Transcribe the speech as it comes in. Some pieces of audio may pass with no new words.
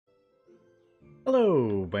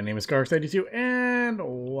Hello, my name is Gregtech, and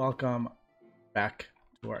welcome back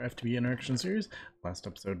to our FTB interaction series. Last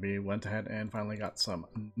episode we went ahead and finally got some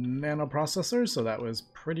nano processors, so that was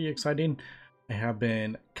pretty exciting. I have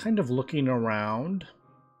been kind of looking around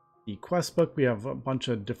the quest book. We have a bunch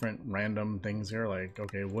of different random things here, like,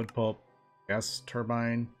 okay, wood pulp, gas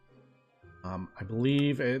turbine. I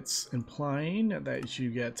believe it's implying that you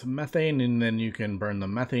get methane and then you can burn the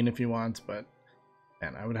methane if you want, but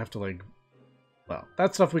man, I would have to well,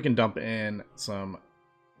 that stuff we can dump in some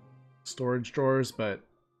storage drawers, but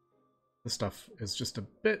this stuff is just a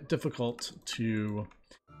bit difficult to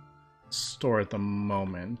store at the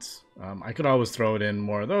moment. I could always throw it in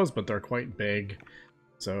more of those, but they're quite big,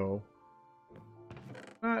 so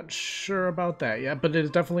not sure about that yet, but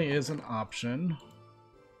it definitely is an option.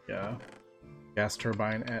 Yeah, gas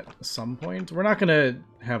turbine at some point. We're not going to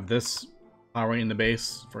have this powering the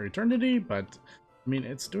base for eternity, but I mean,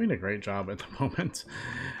 it's doing a great job at the moment.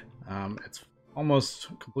 It's almost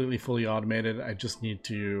completely fully automated. I just need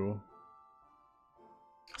to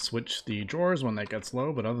switch the drawers when that gets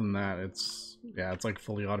low, but other than that, it's like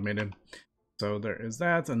fully automated. So there is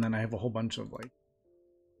that, and then I have a whole bunch of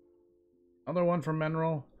another one from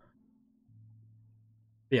mineral.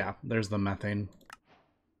 Yeah, there's the methane.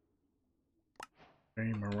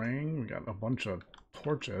 Meringue. We got a bunch of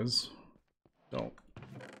torches.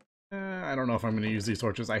 I don't know if I'm going to use these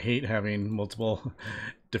torches. I hate having multiple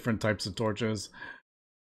different types of torches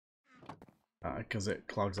because it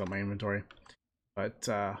clogs up my inventory. But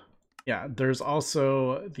yeah, there's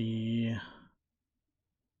also this.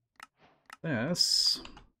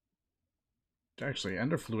 Actually,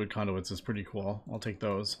 ender fluid conduits is pretty cool. I'll take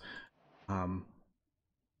those.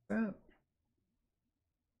 That.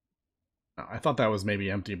 I thought that was maybe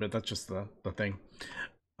empty, but that's just the thing.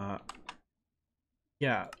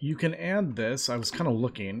 Yeah, you can add this. I was kind of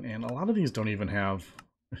looking, and a lot of these don't even have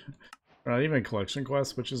not even collection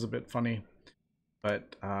quests, which is a bit funny.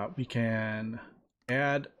 But we can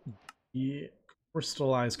add the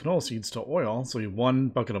crystallized canola seeds to oil. So you have 1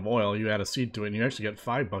 bucket of oil, you add a seed to it, and you actually get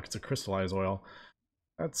 5 buckets of crystallized oil.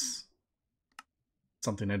 That's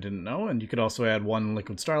something I didn't know. And you could also add 1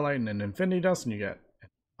 liquid starlight and an infinity dust, and you get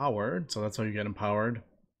empowered. So that's how you get empowered.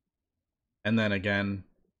 And then again,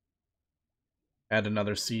 add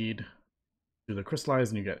another seed to the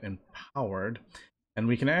crystallized and you get empowered. And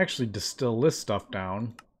we can actually distill this stuff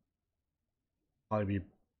down. Probably be,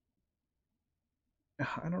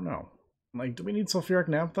 I don't know. Like, do we need sulfuric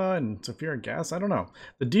naphtha and sulfuric gas? I don't know.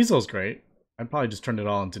 The diesel's great. I'd probably just turn it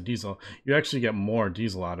all into diesel. You actually get more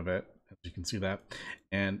diesel out of it, as you can see that.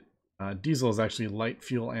 And diesel is actually light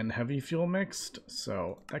fuel and heavy fuel mixed.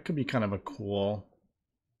 So that could be kind of a cool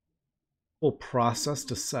process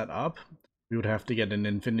to set up. We would have to get an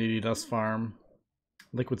infinity dust farm.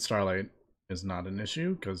 Liquid starlight is not an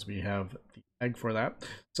issue because we have the egg for that.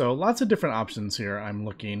 So lots of different options here I'm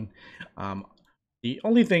looking. The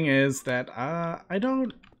only thing is that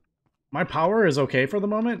my power is okay for the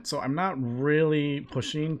moment, so I'm not really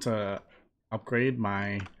pushing to upgrade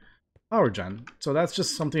my power gen. So that's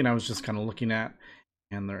just something I was just kind of looking at,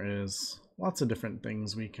 and there is lots of different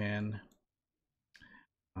things we can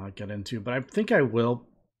get into, but I think I will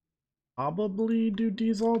probably do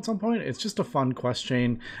diesel at some point. It's just a fun quest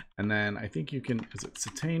chain. And then I think you can, is it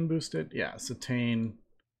cetane boosted? Yeah, cetane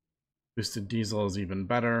boosted diesel is even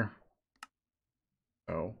better.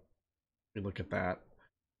 So we look at that.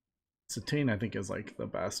 Cetane I think is like the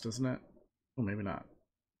best, isn't it? Oh, maybe not.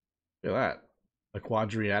 Look at that. The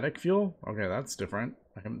quadriatic fuel? Okay, that's different.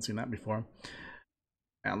 I haven't seen that before.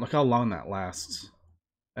 And look how long that lasts.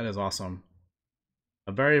 That is awesome.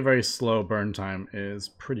 A very, very slow burn time is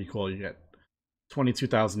pretty cool. You get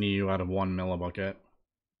 22,000 EU out of 1 millibucket.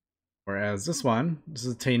 Whereas this one, this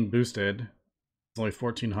is cetane boosted, it's only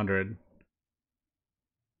 1,400.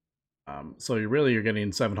 So you're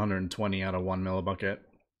getting 720 out of 1 millibucket.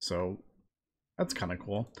 So that's kind of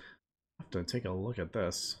cool. I have to take a look at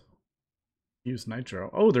this. Use nitro.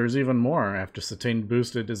 Oh, there's even more after cetane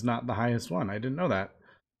boosted is not the highest one. I didn't know that.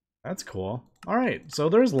 That's cool. All right, so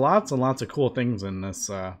there's lots and lots of cool things in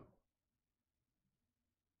this.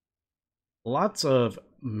 Lots of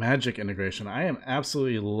magic integration. I am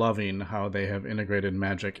absolutely loving how they have integrated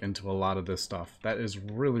magic into a lot of this stuff. That is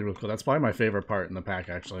really, really cool. That's probably my favorite part in the pack,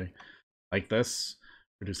 actually. Like this,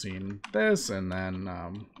 producing this, and then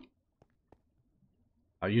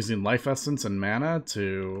using life essence and mana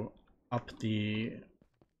to up the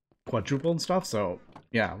quadruple and stuff. So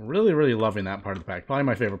yeah, really, really loving that part of the pack. Probably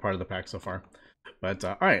my favorite part of the pack so far. But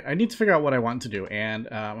all right, I need to figure out what I want to do. And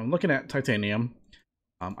I'm looking at titanium.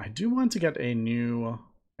 I do want to get a new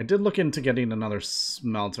I did look into getting another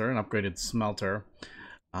smelter, an upgraded smelter,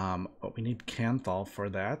 but we need Canthal for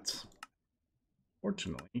that.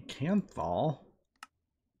 Fortunately, Canthal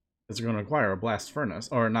is going to require a blast furnace,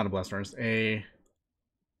 or not a blast furnace, a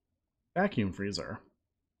vacuum freezer.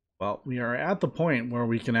 Well, we are at the point where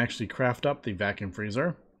we can actually craft up the vacuum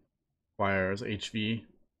freezer. Requires HV,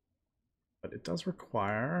 but it does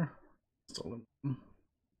require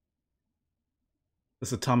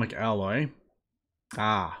this atomic alloy.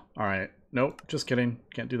 Ah, alright. Nope, just kidding.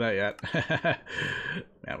 Can't do that yet.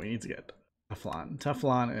 Yeah, we need to get Teflon.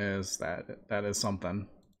 Teflon is that is something.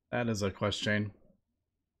 That is a quest chain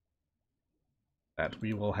that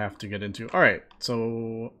we will have to get into. Alright,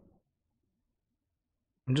 so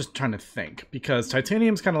I'm just trying to think, because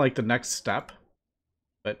titanium's kind of like the next step,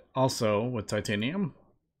 but also with titanium,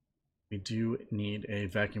 we do need a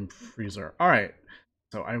vacuum freezer. Alright,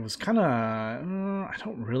 so I was kind of, I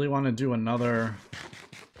don't really want to do another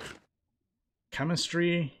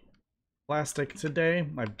chemistry plastic today.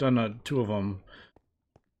 I've done 2 of them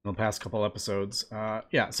in the past couple episodes.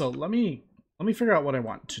 Yeah, so let me figure out what I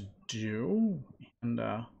want to do. And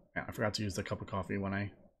yeah, I forgot to use the cup of coffee when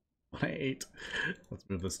I ate. Let's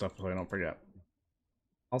move this stuff so I don't forget.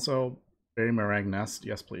 Also, berry meringue nest.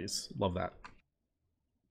 Yes, please. Love that.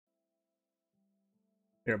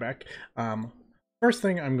 Here, back. First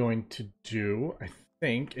thing I'm going to do, I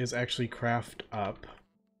think, is actually craft up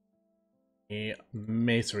a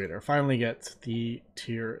macerator. Finally get the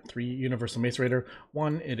tier 3 universal macerator.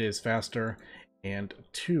 1, it is faster, and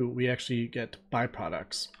 2, we actually get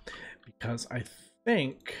byproducts, because I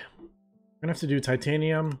think I'm gonna have to do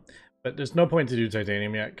titanium, but there's no point to do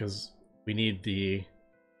titanium yet because we need the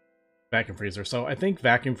vacuum freezer. So I think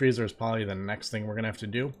vacuum freezer is probably the next thing we're gonna have to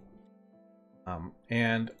do.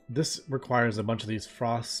 And this requires a bunch of these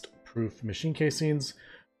frost-proof machine casings,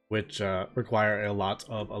 which require a lot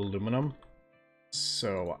of aluminum.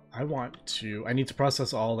 So I need to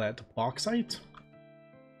process all that bauxite.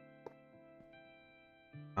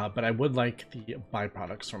 But I would like the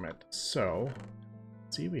byproducts from it. So,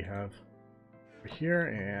 see, we have over here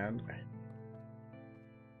and a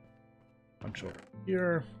bunch over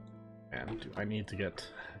here. And do I need to get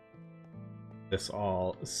this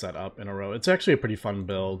all set up in a row? It's actually a pretty fun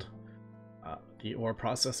build, the ore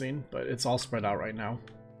processing, but it's all spread out right now.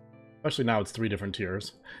 Especially now it's 3 different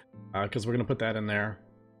tiers, because we're going to put that in there.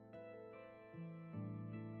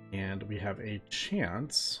 And we have a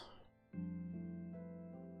chance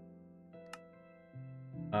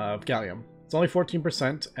of gallium. It's only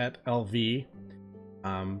 14% at LV,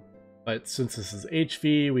 but since this is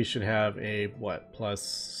HV, we should have a, what, plus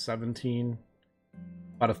 17?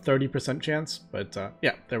 About a 30% chance, but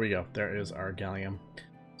yeah, there we go. There is our gallium.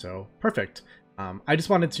 So, perfect. I just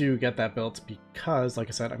wanted to get that built because, like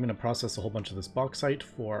I said, I'm going to process a whole bunch of this bauxite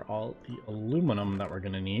for all the aluminum that we're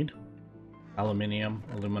going to need. Aluminium,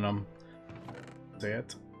 aluminum, say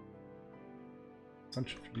it.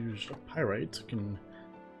 Centrifuge pyrite, you can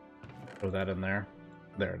throw that in there.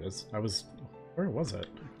 There it is. Where was it?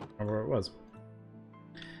 I don't remember where it was.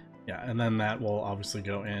 Yeah, and then that will obviously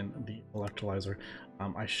go in the electrolyzer.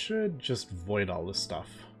 I should just void all this stuff.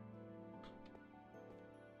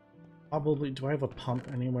 Probably, do I have a pump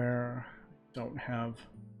anywhere? Don't have.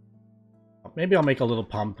 Maybe I'll make a little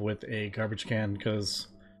pump with a garbage can, because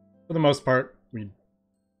for the most part,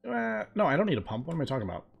 no, I don't need a pump. What am I talking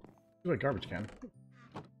about? Do a garbage can.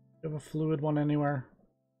 Do you have a fluid one anywhere?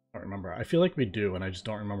 I don't remember. I feel like we do, and I just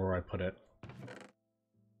don't remember where I put it.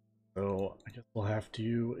 So I guess we'll have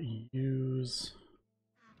to use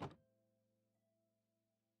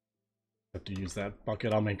that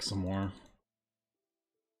bucket. I'll make some more.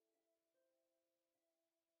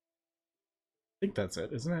 I think that's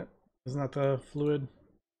it, isn't it? Isn't that the fluid?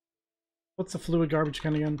 What's the fluid garbage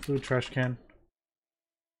can again? Fluid trash can?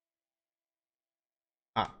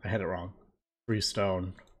 Ah, I had it wrong. 3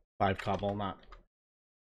 stone, 5 cobble, not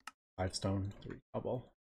 5 stone, 3 cobble.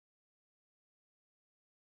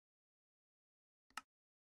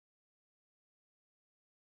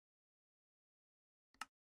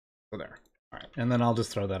 So there. Alright, and then I'll just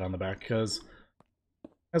throw that on the back, because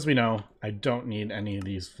as we know, I don't need any of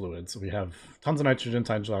these fluids. We have tons of nitrogen,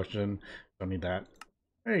 tons of oxygen. Don't need that.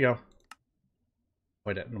 There you go.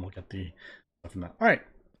 Void it, and we'll get the stuff from that. All right.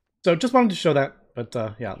 So just wanted to show that, but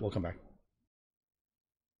yeah, we'll come back.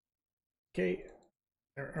 Okay,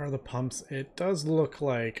 there are the pumps. It does look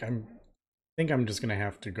like I think I'm just gonna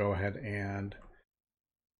have to go ahead and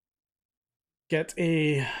get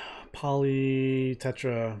a poly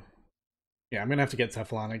tetra. Yeah, I'm gonna have to get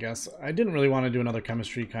Teflon, I guess. I didn't really want to do another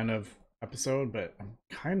chemistry kind of episode, but I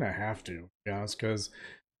kind of have to be honest, because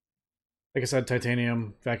like I said,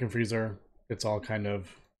 titanium, vacuum freezer, it's all kind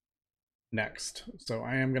of next. So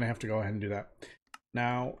I am going to have to go ahead and do that.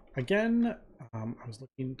 Now, again, I was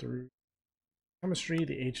looking through chemistry,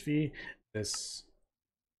 the HV. This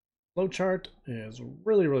flowchart is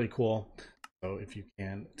really, really cool. So if you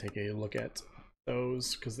can take a look at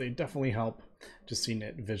those, because they definitely help just seeing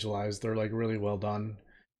it visualized. They're like really well done.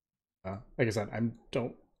 Like I said, I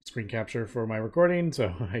don't screen capture for my recording,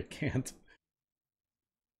 so I can't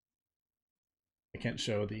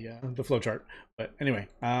show the flowchart. But anyway,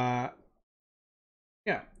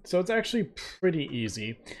 yeah, so it's actually pretty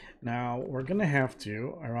easy. Now we're gonna have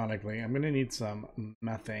to, ironically, I'm gonna need some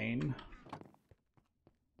methane.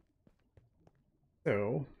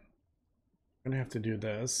 So I'm gonna have to do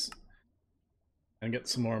this and get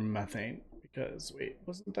some more methane because wait,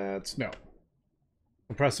 wasn't that? No.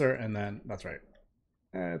 Compressor and then that's right.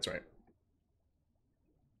 That's right.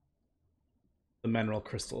 The mineral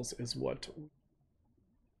crystals is what we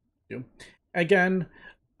do. Again,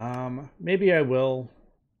 maybe I will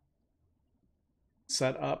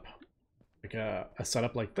set up like a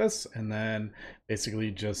setup like this and then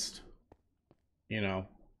basically just, you know,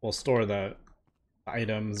 we'll store the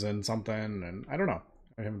items and something, and I don't know.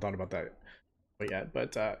 I haven't thought about that yet,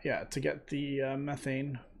 but yeah, to get the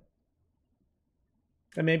methane,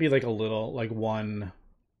 and maybe like a little, like one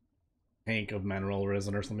tank of mineral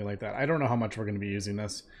resin or something like that. I don't know how much we're going to be using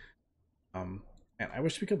this. And I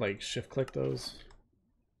wish we could like shift click those.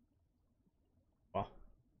 Well,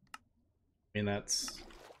 I mean that's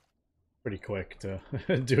pretty quick to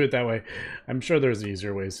do it that way. I'm sure there's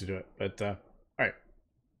easier ways to do it, but all right.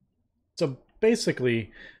 So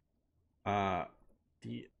basically, the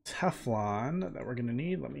Teflon that we're going to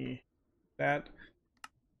need, that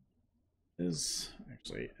is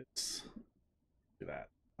actually, it's do that,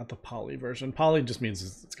 not the poly version. Poly just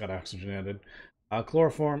means it's got oxygen added.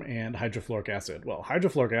 Chloroform and hydrofluoric acid. Well,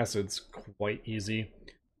 hydrofluoric acid's quite easy.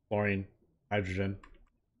 Fluorine, hydrogen.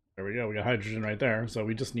 There we go. We got hydrogen right there. So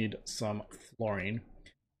we just need some fluorine.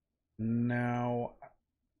 Now,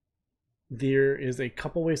 there is a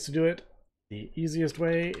couple ways to do it. The easiest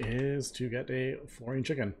way is to get a fluorine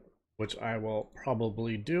chicken, which I will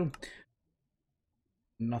probably do.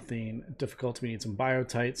 Nothing difficult. We need some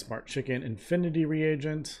biotite, smart chicken, infinity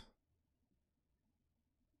reagent.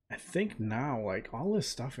 I think now, like, all this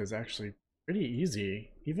stuff is actually pretty easy.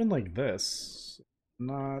 Even like this.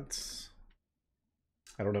 Not...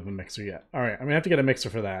 I don't have a mixer yet. Alright, I'm gonna have to get a mixer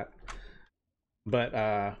for that. But,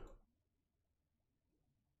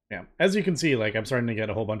 yeah, as you can see, like, I'm starting to get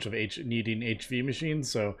a whole bunch of needing HV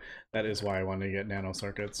machines, so that is why I wanted to get nano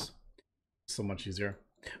circuits. So much easier.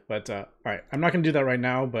 But, alright, I'm not gonna do that right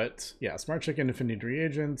now, but, yeah, smart chicken, infinity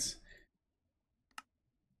reagents.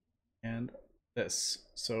 And this.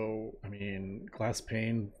 So, I mean, glass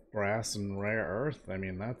pane, brass, and rare earth. I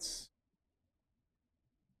mean, that's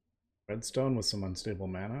redstone with some unstable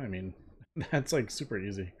mana. I mean, that's like super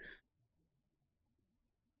easy.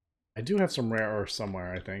 I do have some rare earth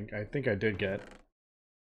somewhere, I think. I think I did get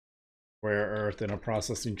rare earth in a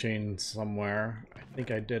processing chain somewhere. I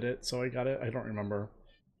think I did it, so I got it. I don't remember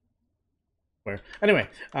where. Anyway,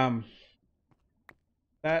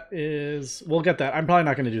 that is, we'll get that. I'm probably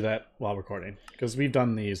not going to do that while recording because we've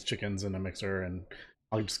done these chickens in a mixer and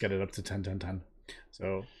I'll just get it up to 10, 10, 10.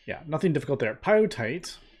 So yeah, nothing difficult there.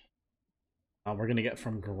 Pyotite, we're going to get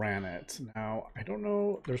from granite. Now, I don't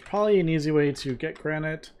know, there's probably an easy way to get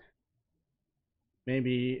granite.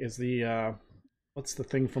 Maybe is the, what's the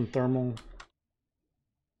thing from thermal?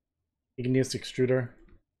 Igneous extruder.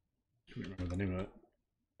 I can't remember the name of it.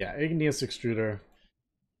 Yeah, igneous extruder.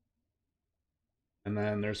 And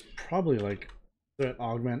then there's probably like an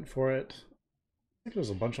augment for it. I think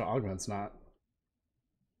there's a bunch of augments, not.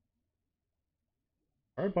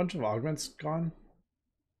 Are a bunch of augments gone?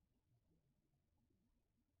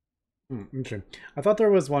 Interesting. I thought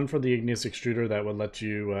there was one for the igneous extruder that would let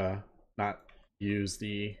you not use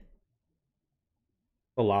the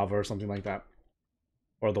lava or something like that.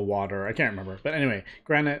 Or the water. I can't remember. But anyway,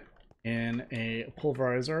 granite in a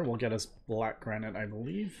pulverizer will get us black granite, I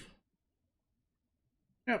believe.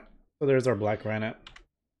 Yep. So there's our black granite.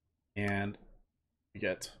 And we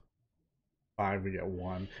get 5, we get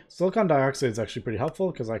 1. Silicon dioxide is actually pretty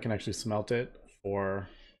helpful because I can actually smelt it for...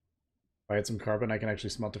 If I had some carbon, I can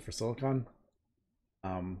actually smelt it for silicon.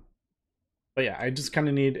 But yeah, I just kind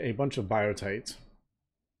of need a bunch of biotite.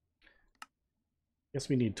 I guess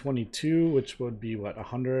we need 22, which would be what,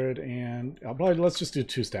 100, and I'll probably, let's just do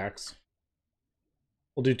 2 stacks.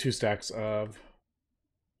 We'll do 2 stacks of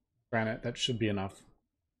granite. That should be enough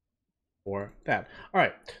for that. All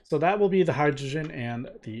right, so that will be the hydrogen and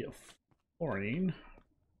the fluorine.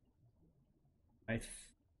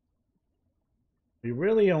 We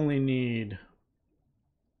really only need...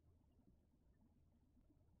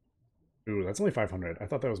 Ooh, that's only 500. I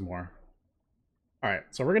thought that was more. All right,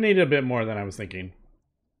 so we're gonna need a bit more than I was thinking.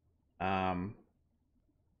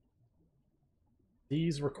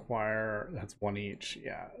 These require, that's one each.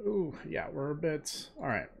 Yeah. Ooh, yeah, we're a bit. All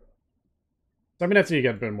right. So I'm gonna have to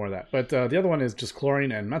get a bit more of that. But the other one is just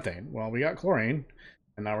chlorine and methane. Well, we got chlorine,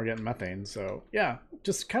 and now we're getting methane. So yeah,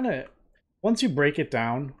 just kind of once you break it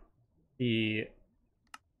down, the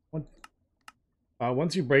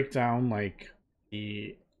once you break down like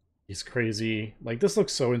these crazy, like this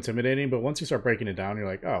looks so intimidating, but once you start breaking it down, you're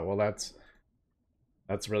like, oh well, that's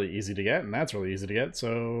really easy to get, and that's really easy to get.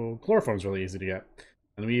 So chloroform's really easy to get,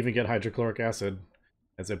 and we even get hydrochloric acid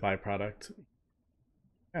as a byproduct.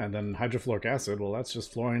 And then hydrofluoric acid, well, that's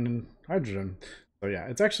just fluorine and hydrogen. So yeah,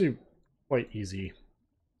 it's actually quite easy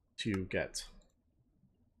to get.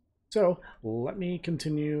 So let me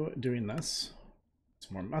continue doing this.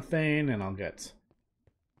 Some more methane, and I'll get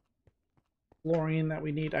fluorine that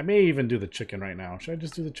we need. I may even do the chicken right now. Should I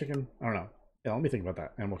just do the chicken? I don't know. Yeah, let me think about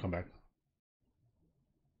that, and we'll come back.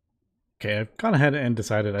 Okay, I've gone ahead and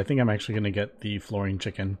decided I think I'm actually going to get the fluorine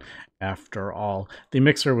chicken after all. The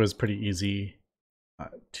mixer was pretty easy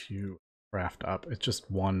to craft up. It's just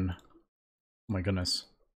one, oh my goodness,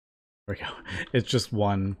 there we go. It's just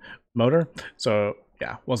one motor, so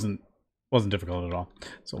yeah, wasn't difficult at all.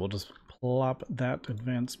 So we'll just plop that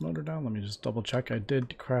advanced motor down. Let me just double check. I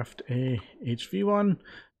did craft a HV one.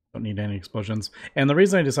 Don't need any explosions. And the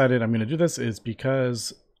reason I decided I'm going to do this is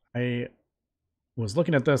because I was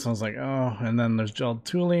looking at this and I was like, oh, and then there's gel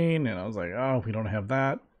tooling, and I was like, oh, we don't have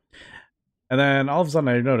that. And then all of a sudden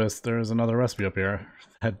I noticed there's another recipe up here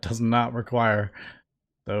that does not require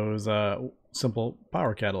those simple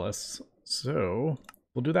power catalysts. So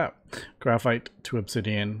we'll do that. Graphite to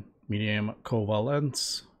obsidian, medium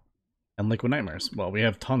covalence, and liquid nightmares. Well, we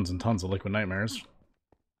have tons and tons of liquid nightmares.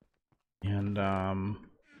 And I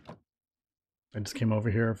just came over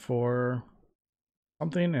here for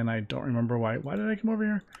something, and I don't remember why. Why did I come over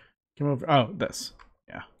here? Came over. Oh, this.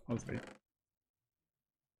 Yeah,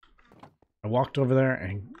 I walked over there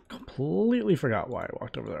and completely forgot why I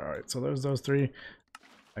walked over there. All right, so there's those three.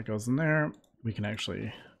 That goes in there. We can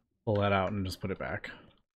actually pull that out and just put it back.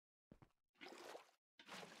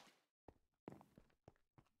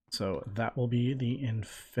 So that will be the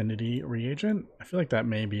infinity reagent. I feel like that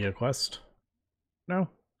may be a quest. No?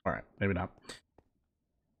 All right, maybe not.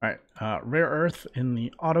 All right, rare earth in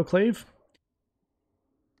the autoclave.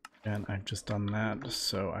 And I've just done that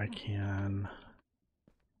so I can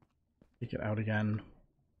take it out again.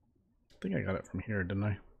 I think I got it from here, didn't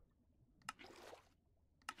I?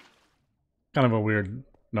 Kind of a weird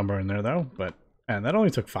number in there though, but and that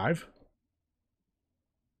only took 5.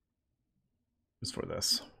 Just for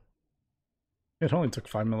this. It only took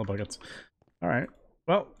 5 millibuckets. All right.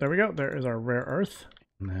 Well, there we go. There is our rare earth.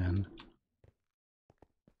 And then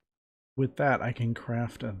with that, I can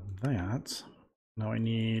craft that. Now I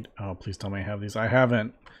need, oh, please tell me I have these. I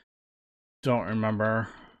haven't. Don't remember.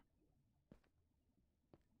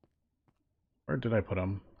 Where did I put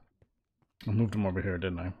them? I moved them over here,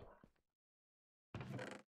 didn't I?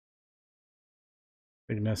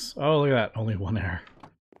 Bigness. Oh, look at that. Only 1 error.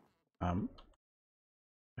 I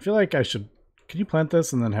feel like I should... Can you plant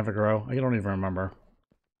this and then have it grow? I don't even remember.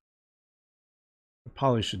 I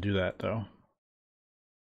probably should do that, though.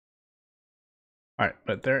 Alright,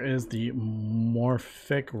 but there is the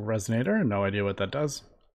morphic resonator. No idea what that does.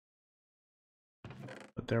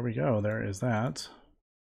 But there we go. There is that.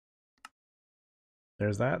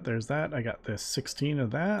 There's that. There's that. I got this 16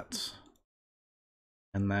 of that.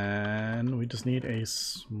 And then we just need a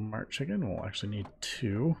smart chicken. We'll actually need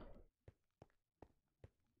 2.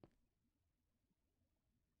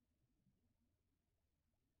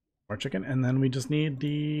 Smart chicken. And then we just need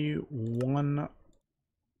the 1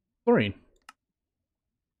 fluorine.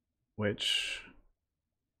 Which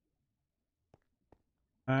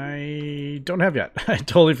I don't have yet. I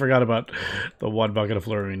totally forgot about the 1 bucket of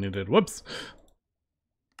fluorine needed. Whoops.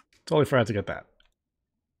 Totally forgot to get that.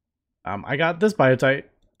 I got this biotite.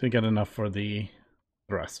 Didn't get enough for the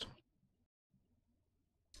rest.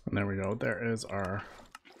 And there we go. There is our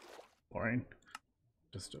fluorine.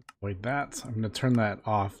 Just avoid that. I'm going to turn that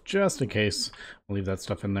off just in case. I'll leave that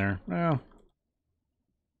stuff in there. Well,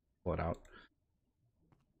 pull it out.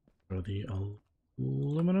 Throw the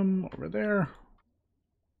aluminum over there.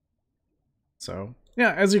 So,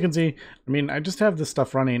 yeah, as you can see, I mean, I just have this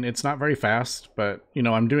stuff running. It's not very fast, but, you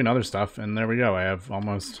know, I'm doing other stuff, and there we go. I have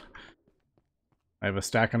a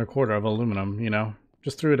stack and a quarter of aluminum, you know,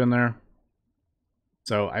 just threw it in there.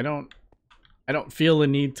 So I don't I don't feel the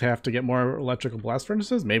need to have to get more electrical blast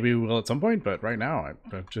furnaces. Maybe we will at some point, but right now, I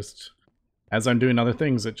just, as I'm doing other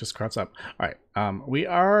things, it just crops up. All right, we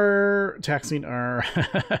are taxing our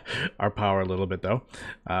our power a little bit though.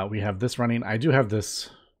 We have this running. I do have this.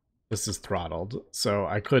 This is throttled, so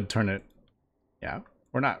I could turn it. Yeah,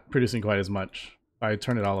 we're not producing quite as much. I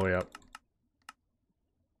turn it all the way up.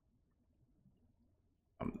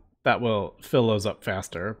 That will fill those up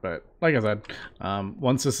faster, but like I said,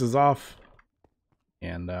 once this is off,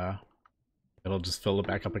 and it'll just fill it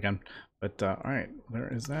back up again. But all right,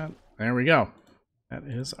 there is that. There we go. That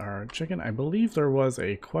is our chicken. I believe there was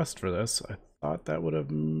a quest for this. I thought that would have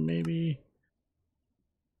maybe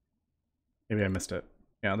I missed it.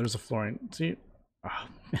 Yeah, there's a flooring. See? Oh.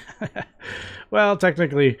 Well,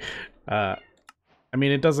 technically, I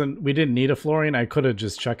mean, it doesn't. We didn't need a flooring. I could have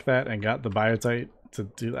just checked that and got the biotite to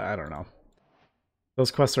do that. I don't know. Those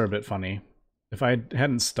quests are a bit funny. If I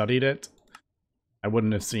hadn't studied it, I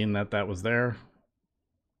wouldn't have seen that that was there.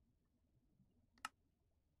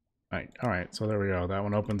 All right, so there we go. That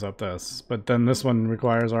one opens up this. But then this one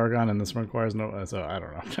requires argon and this one requires no, so I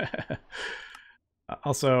don't know.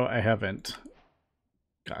 Also, I haven't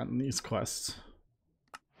gotten these quests.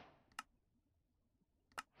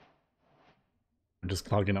 I'm just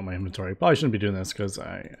clogging up my inventory. Probably shouldn't be doing this because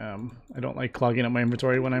I don't like clogging up my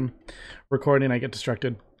inventory when I'm recording. I get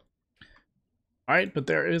distracted. All right, but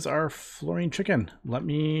there is our fluorine chicken. Let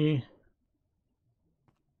me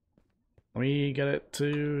get it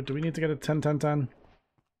to, do we need to get it 10, 10, 10?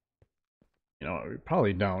 You know, we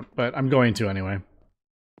probably don't, but I'm going to anyway.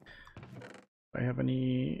 Do I have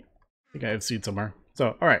any, I think I have seed somewhere.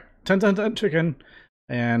 So, all right, 10, 10, 10 chicken,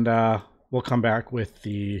 and we'll come back with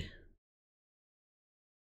the,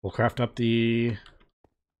 we'll craft up the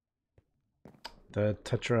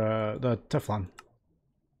Teflon.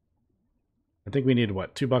 I think we need,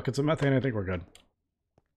 what, 2 buckets of methane? I think we're good.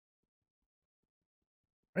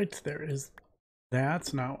 Right, there is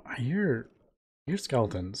that. Now, I hear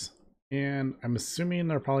skeletons, and I'm assuming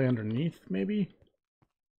they're probably underneath, maybe?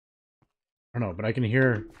 I don't know, but I can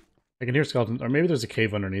hear skeletons, or maybe there's a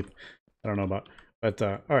cave underneath. I don't know about, but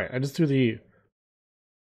all right, I just do the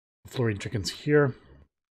fluorine chickens here.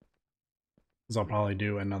 So I'll probably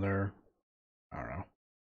do another, I don't know.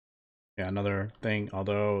 Yeah, another thing,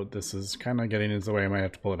 although this is kind of getting in the way. I might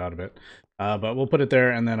have to pull it out a bit. But we'll put it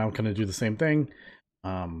there, and then I'm going to do the same thing.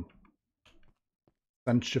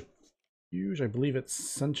 Centrifuge, I believe it's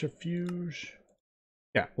centrifuge.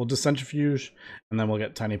 Yeah, we'll just centrifuge, and then we'll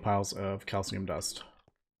get tiny piles of calcium dust.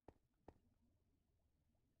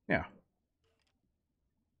 Yeah.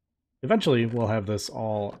 Eventually, we'll have this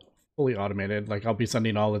all fully automated. Like, I'll be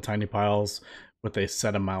sending all the tiny piles with a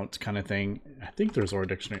set amount kind of thing. I think there's Ore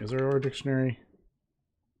Dictionary. Is there Ore Dictionary?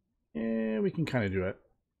 Yeah, we can kind of do it.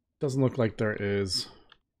 Doesn't look like there is.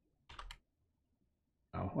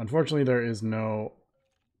 No, unfortunately, there is no.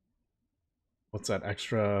 What's that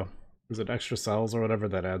extra? Is it extra cells or whatever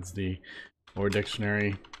that adds the Ore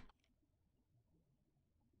Dictionary?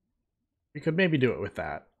 We could maybe do it with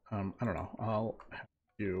that. I don't know. I'll have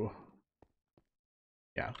to.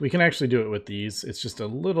 Yeah, we can actually do it with these. It's just a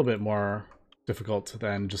little bit more difficult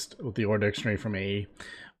than just with the Ore Dictionary from AE.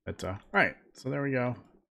 But all right, so there we go.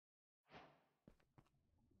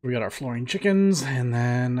 We got our fluorine chickens, and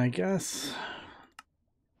then I guess.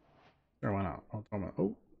 Sure, why not? I'll throw my,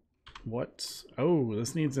 oh, what? Oh,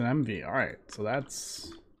 this needs an MV. All right, so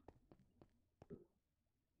that's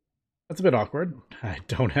a bit awkward. I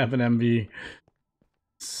don't have an MV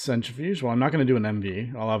centrifuge. Well, I'm not going to do an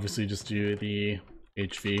MV. I'll obviously just do the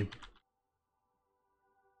HV.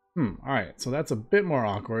 All right, so that's a bit more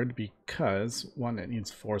awkward because, one, it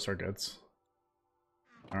needs 4 circuits.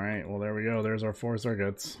 All right, well, there we go. There's our 4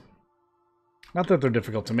 circuits. Not that they're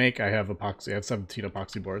difficult to make. I have epoxy. I have 17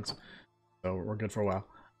 epoxy boards, so we're good for a while.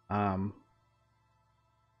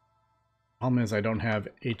 Problem is I don't have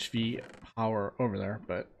HV power over there,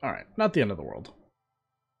 but all right, not the end of the world.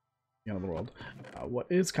 The end of the world. What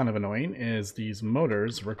is kind of annoying is these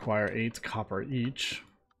motors require 8 copper each.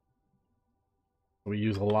 We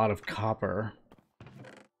use a lot of copper,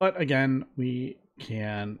 but again, we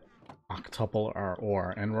can octuple our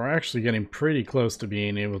ore, and we're actually getting pretty close to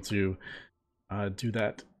being able to do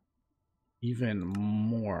that even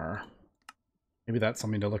more. Maybe that's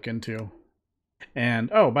something to look into.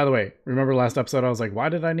 And oh, by the way, remember last episode I was like, why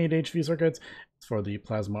did I need HV circuits? It's for the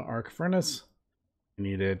plasma arc furnace. I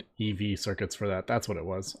needed EV circuits for that. That's what it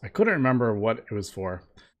was. I couldn't remember what it was for,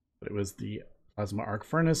 but it was the plasma arc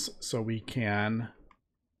furnace, so we can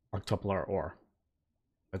octuple our ore.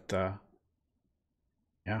 But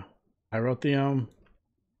yeah, pyrotheum,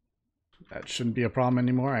 that shouldn't be a problem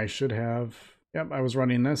anymore. I should have Yep, I was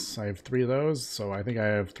running this. I have 3 of those, so I think I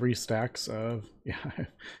have 3 stacks of, yeah,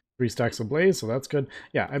 3 stacks of blaze, so that's good.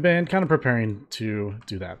 Yeah, I've been kind of preparing to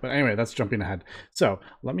do that. But anyway, that's jumping ahead. So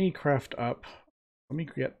let me craft up, let me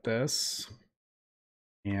get this.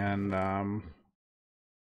 And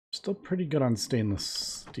still pretty good on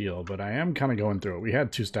stainless steel, but I am kind of going through it. We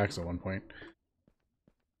had 2 stacks at one point.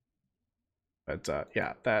 But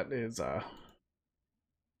yeah, that is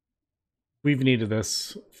we've needed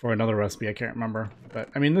this for another recipe. I can't remember, but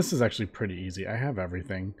I mean, this is actually pretty easy. I have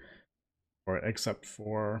everything for it except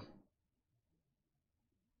for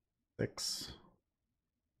 6.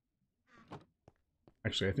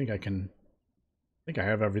 Actually, I think I can. I think I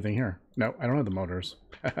have everything here. No, I don't have the motors.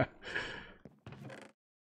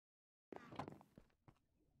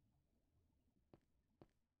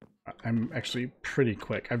 I'm actually pretty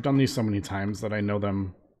quick. I've done these so many times that I know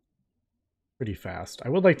them pretty fast. I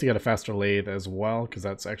would like to get a faster lathe as well, because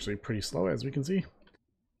that's actually pretty slow, as we can see.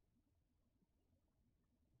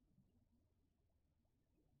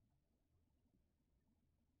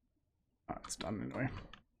 It's done anyway.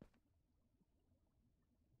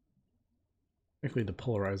 Thankfully, the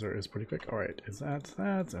polarizer is pretty quick. All right, is that,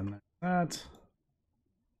 and that.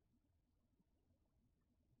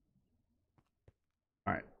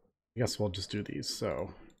 All right, I guess we'll just do these.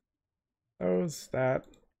 So those, that.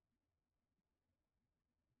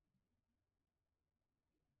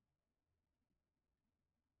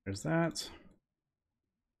 There's that.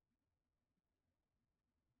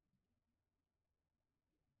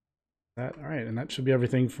 That, all right, and that should be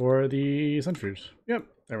everything for the centrifuge. Yep,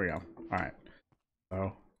 there we go. All right,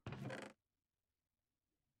 so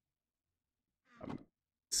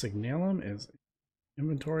Signalum is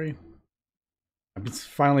inventory. I'm just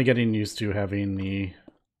finally getting used to having the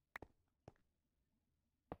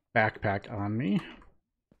backpack on me.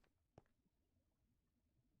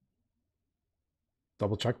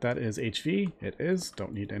 Double check that is HV. It is.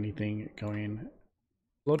 Don't need anything going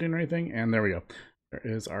floating or anything. And there we go. There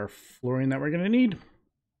is our fluorine that we're going to need.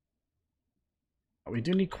 We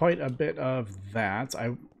do need quite a bit of that.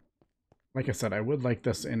 Like I said, I would like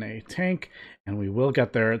this in a tank, and we will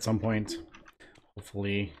get there at some point,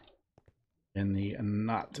 hopefully in the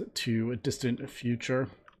not too distant future.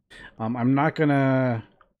 I'm not gonna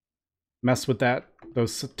mess with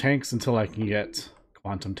those tanks until I can get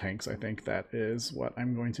quantum tanks. I think that is what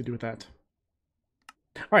I'm going to do with that.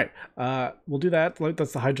 All right, we'll do that.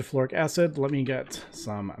 That's the hydrofluoric acid. Let me get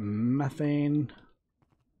some methane.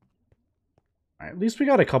 All right, at least we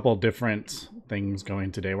got a couple different things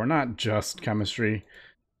going today. We're not just chemistry.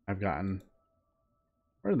 I've gotten...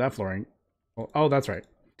 Where did that fluorine... Oh, that's right.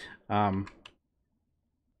 I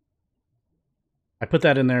put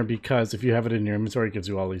that in there because if you have it in your inventory, it gives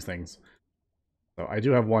you all these things. So I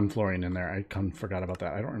do have 1 fluorine in there. I forgot about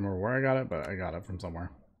that. I don't remember where I got it, but I got it from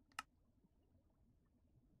somewhere.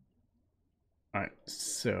 All right,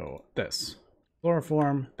 so this.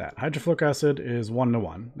 Chloroform, that. Hydrofluoric acid is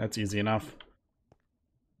 1-to-1. That's easy enough.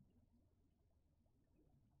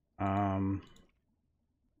 I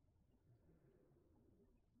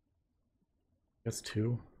guess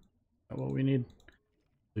 2. Is that what we need?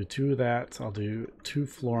 Do 2 of that. I'll do 2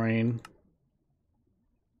 fluorine.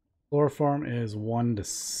 Chloroform is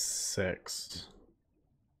 1-to-6.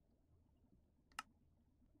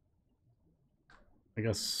 I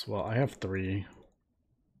guess, well, I have 3.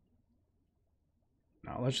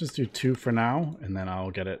 Now let's just do 2 for now, and then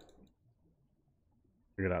I'll get it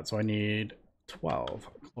figured out. So I need 12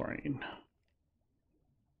 chlorine.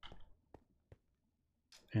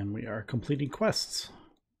 And we are completing quests.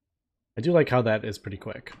 I do like how that is pretty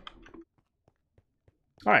quick.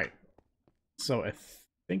 All right. So I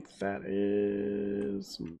think that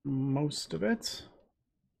is most of it.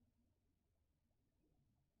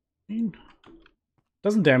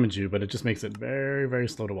 Doesn't damage you, but it just makes it very, very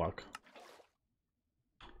slow to walk.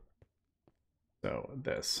 So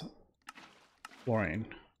this. Fluorine.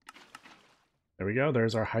 There we go.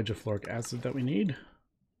 There's our hydrofluoric acid that we need.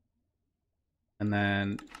 And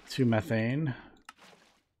then 2 methane.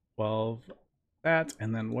 12 that.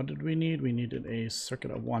 And then what did we need? We needed a circuit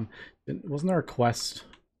of 1. Wasn't there a quest?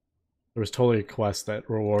 There was totally a quest that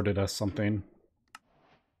rewarded us something.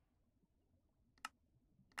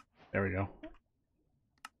 There we go.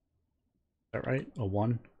 Is that right? A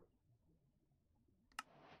 1?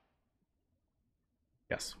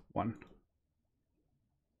 Yes, 1.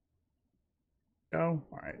 Go.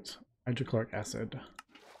 All right. Hydrochloric acid.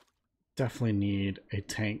 Definitely need a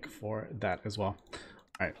tank for that as well.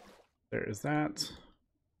 All right. There is that.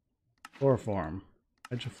 Chloroform.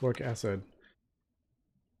 Hydrofluoric acid.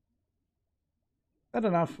 Is that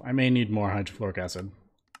enough? I may need more hydrofluoric acid.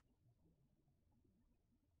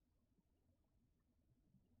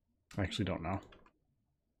 I actually don't know.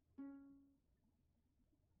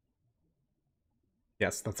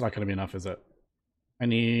 Yes, that's not going to be enough, is it? I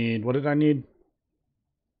need... What did I need?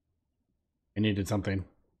 I needed something.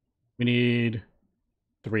 We need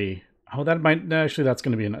 3. Oh, that might... Actually, that's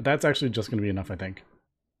going to be enough. That's actually just going to be enough, I think.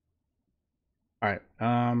 Alright,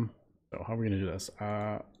 so how are we going to do this?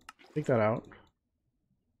 Take that out.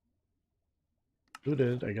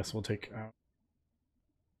 Looted, I guess we'll take out.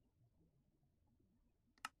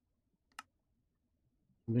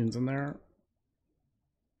 Something's in there.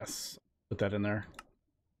 Yes, put that in there.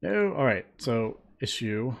 No, alright, so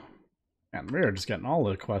issue. Man, we're just getting all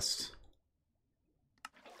the quests.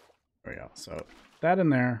 There we go. So that in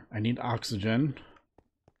there. I need oxygen.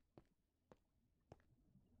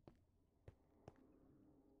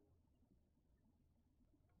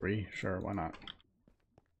 Three, sure, why not?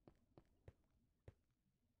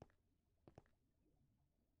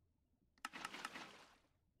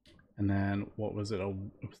 And then what was it? A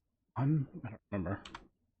one? I don't remember.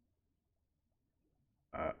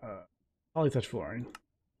 Polytouch flooring.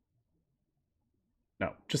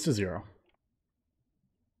 No, just a 0.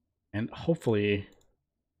 And hopefully,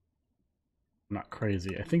 I'm not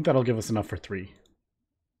crazy. I think that'll give us enough for 3.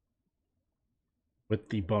 With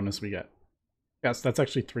the bonus we get. Yes, that's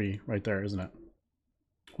actually 3 right there, isn't it?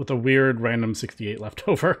 With a weird random 68 left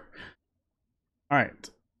over. Alright.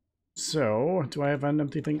 So, do I have an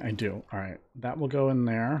empty thing? I do. Alright, that will go in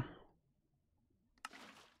there.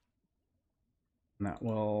 And that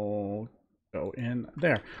will go in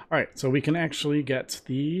there. Alright, so we can actually get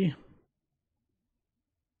the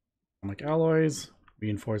atomic alloys,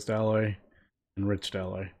 reinforced alloy, enriched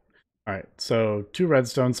alloy. Alright, so 2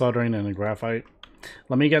 redstone soldering and a graphite.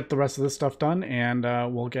 Let me get the rest of this stuff done, and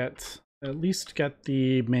we'll at least get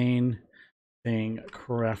the main thing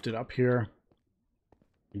crafted up here.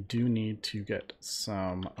 We do need to get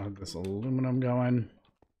some of this aluminum going.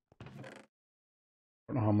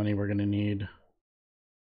 Don't know how many we're going to need.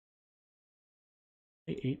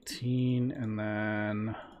 18, and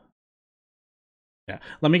then... Yeah,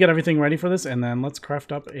 let me get everything ready for this, and then let's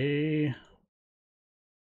craft up the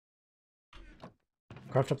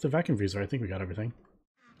vacuum freezer. I think we got everything.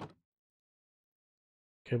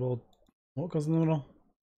 Cable, what goes in the middle?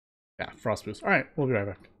 Yeah, frost boost. All right, we'll be right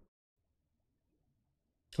back.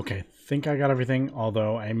 Okay, think I got everything,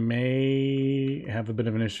 although I may have a bit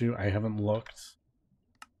of an issue. I haven't looked.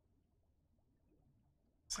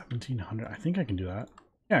 1700. I think I can do that.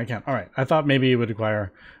 Yeah, I can. All right. I thought maybe it would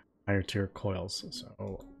require higher tier coils,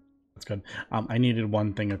 so that's good. I needed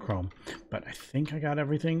 1 thing of chrome, but I think I got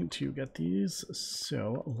everything to get these.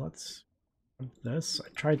 So let's do this. I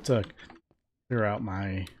tried to clear out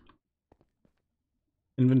my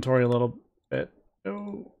inventory a little bit.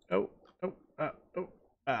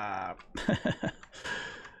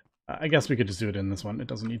 I guess we could just do it in this one. It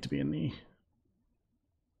doesn't need to be in the...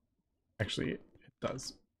 Actually, it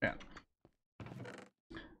does. Yeah.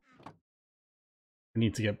 I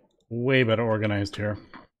need to get way better organized here.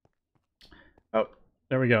 Oh,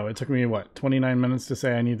 there we go. It took me, what, 29 minutes to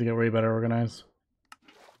say I need to get way better organized?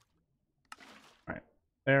 Alright,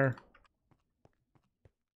 there.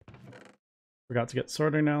 Forgot to get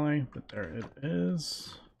sorting alley, but there it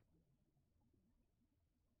is.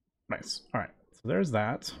 Nice. Alright, so there's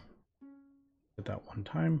that. Did that 1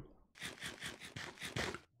 time.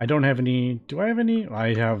 I don't have any... Do I have any?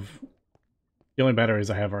 I have... The only batteries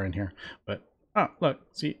I have are in here. But, oh, look.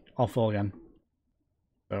 See? All full again.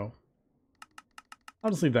 So, I'll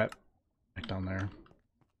just leave that back down there.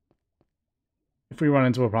 If we run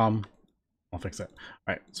into a problem, I'll fix it.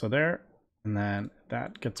 Alright, so there. And then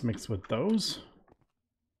that gets mixed with those.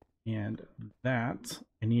 And that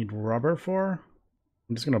I need rubber for.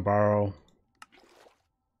 I'm just going to borrow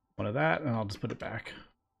 1 of that, and I'll just put it back.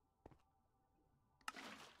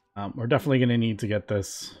 We're definitely going to need to get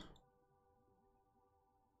this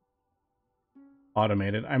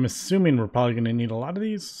automated. I'm assuming we're probably going to need a lot of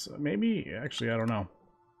these. Maybe. Actually, I don't know.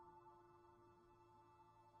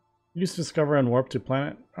 Use discover and warp to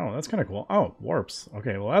planet. Oh, that's kind of cool. Oh, warps.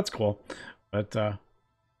 Okay, well, that's cool. But, I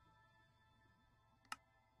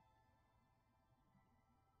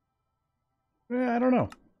don't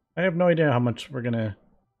know. I have no idea how much we're gonna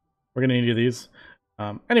need of these.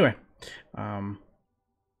 Anyway,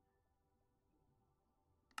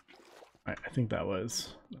 I think that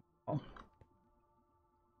was all.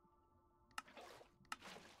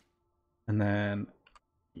 And then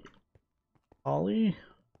poly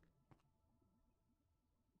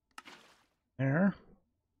there.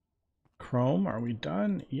 Chrome, are we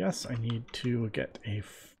done? Yes, I need to get a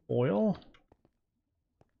foil.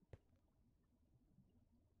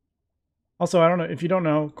 Also, I don't know if you don't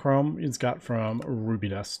know, chrome is got from ruby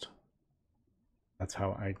dust. That's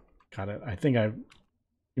how I got it. I think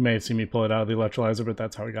you may have seen me pull it out of the electrolyzer, but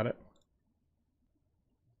that's how we got it.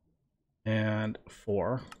 And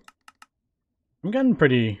 4. I'm getting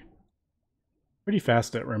pretty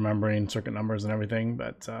fast at remembering circuit numbers and everything,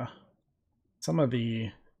 but some of the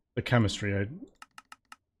chemistry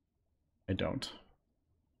I don't.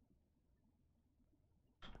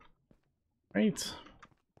 Right.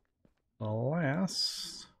 The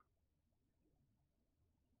last,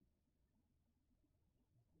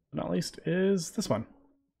 but not least, is this one.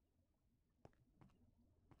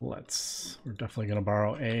 We're definitely going to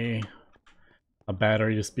borrow a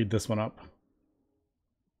battery to speed this one up.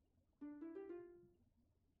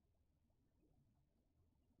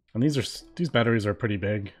 And these batteries are pretty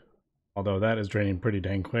big, although that is draining pretty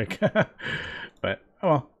dang quick. But oh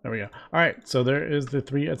well, there we go. All right, so there is the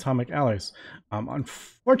 3 atomic alloys.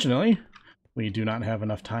 Unfortunately, we do not have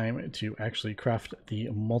enough time to actually craft the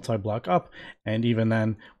multi-block up, and even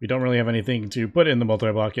then, we don't really have anything to put in the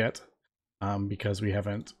multi-block yet, because we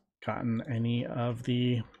haven't gotten any of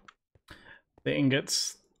the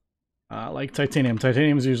ingots, like titanium.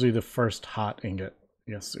 Titanium is usually the first hot ingot.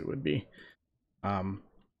 Yes, it would be.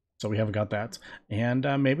 So we haven't got that, and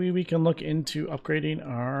maybe we can look into upgrading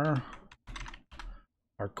our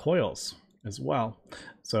coils as well.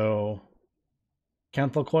 So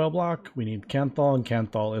Kanthal coil block, we need Kanthal, and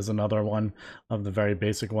Kanthal is another one of the very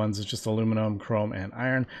basic ones. It's just aluminum, chrome, and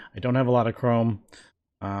iron. I don't have a lot of chrome,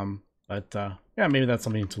 but yeah, maybe that's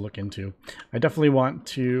something to look into. I definitely want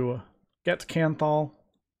to get Kanthal,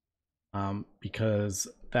 because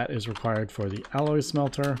that is required for the alloy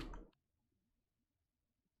smelter.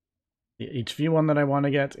 The HV one that I want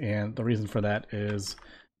to get, and the reason for that is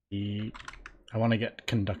I want to get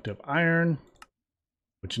conductive iron,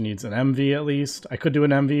 which needs an MV at least. I could do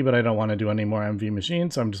an MV, but I don't want to do any more MV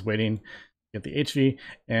machines, so I'm just waiting to get the HV.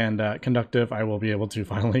 And conductive, I will be able to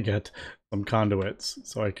finally get some conduits,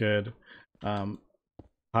 so I could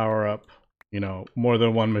power up, you know, more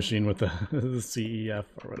than one machine with the CEF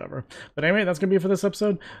or whatever. But anyway, that's gonna be it for this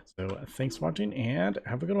episode. So thanks for watching, and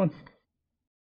have a good one.